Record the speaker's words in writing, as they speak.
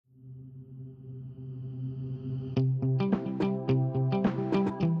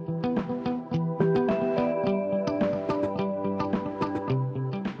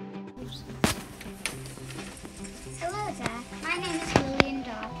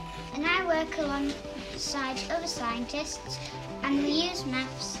work alongside other scientists and we use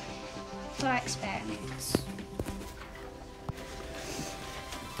maths for experiments.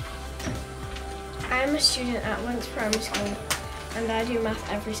 I am a student at Wentz Primary School and I do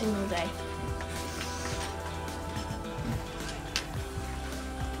math every single day.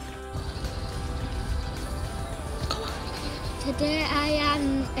 Today I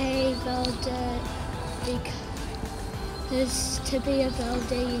am a builder because to be a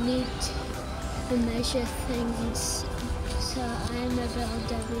builder you need to measure things. So I'm a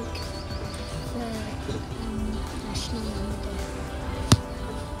builder for National Memory Day.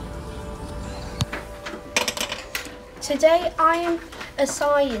 Today I am a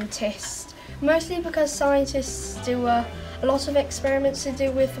scientist, mostly because scientists do a lot of experiments to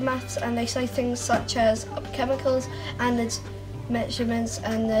do with maths, and they say things such as chemicals and the measurements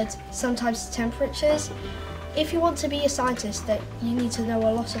and sometimes temperatures. If you want to be a scientist, that you need to know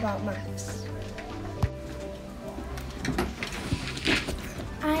a lot about maths.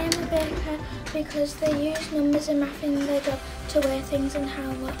 I am a baker because they use numbers and math in their job to weigh things and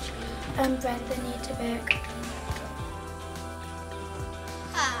how much bread they need to bake.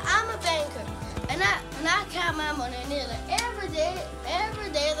 Hi, I'm a banker, and I count my money nearly every day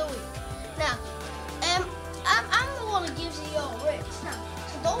of the week. Now, I'm the one who gives you your rates. Now,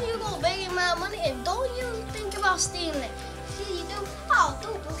 so don't you go begging my money, and don't you think about stealing it. See, you do, I'll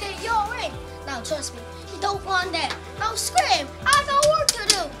duplicate your ring. Now, trust me, you don't want that. Now, scream, I got work to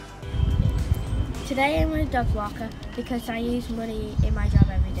do. Today I'm a dog walker because I use money in my job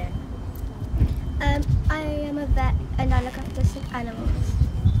every day. I am a vet and I look after sick animals.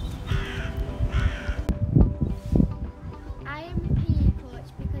 I am a PE coach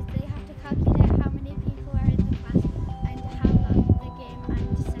because they have to calculate how many people are in the class and how long the game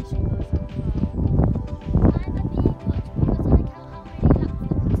and session goes on for. I'm a PE coach because I count how many laps the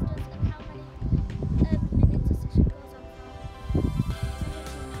bus does and how many minutes a session goes on for.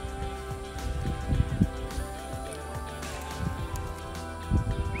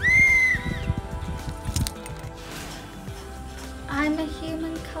 I'm a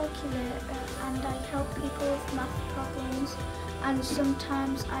human calculator and I help people with math problems and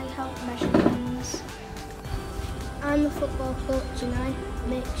sometimes I help measure things. I'm a football coach and I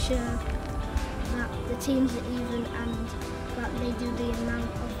make sure that the teams are even and that they do the amount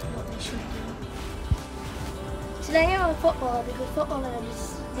of what they should do. Today I'm a footballer because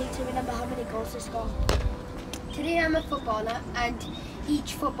footballers need to remember how many goals they score. Today I'm a footballer, and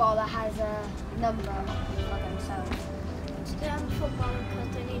each footballer has a number for themselves. Today I'm a footballer because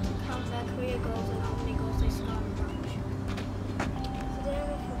they need to count their career goals and how many goals they score in a match. Today I'm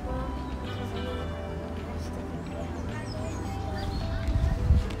a footballer because I need the best to calculate how many goals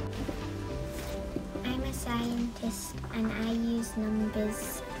I score. I'm a scientist and I use numbers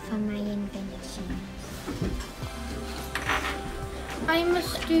for my inventions. I'm a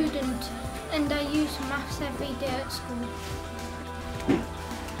student and I use maths every day at school.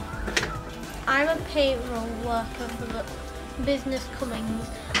 I'm a payroll worker for the business Cummings.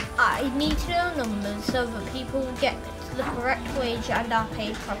 I need to know numbers so that people get the correct wage and are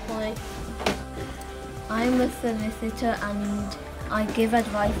paid properly. I'm a solicitor and I give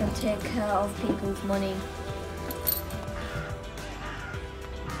advice and take care of people's money.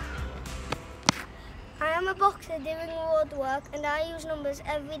 I am a boxer doing road work and I use numbers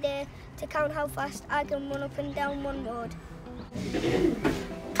every day to count how fast I can run up and down one road.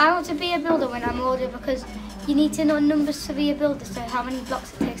 I want to be a builder when I'm older because you need to know numbers to be a builder, so how many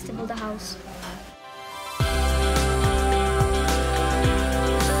blocks it takes to build a house.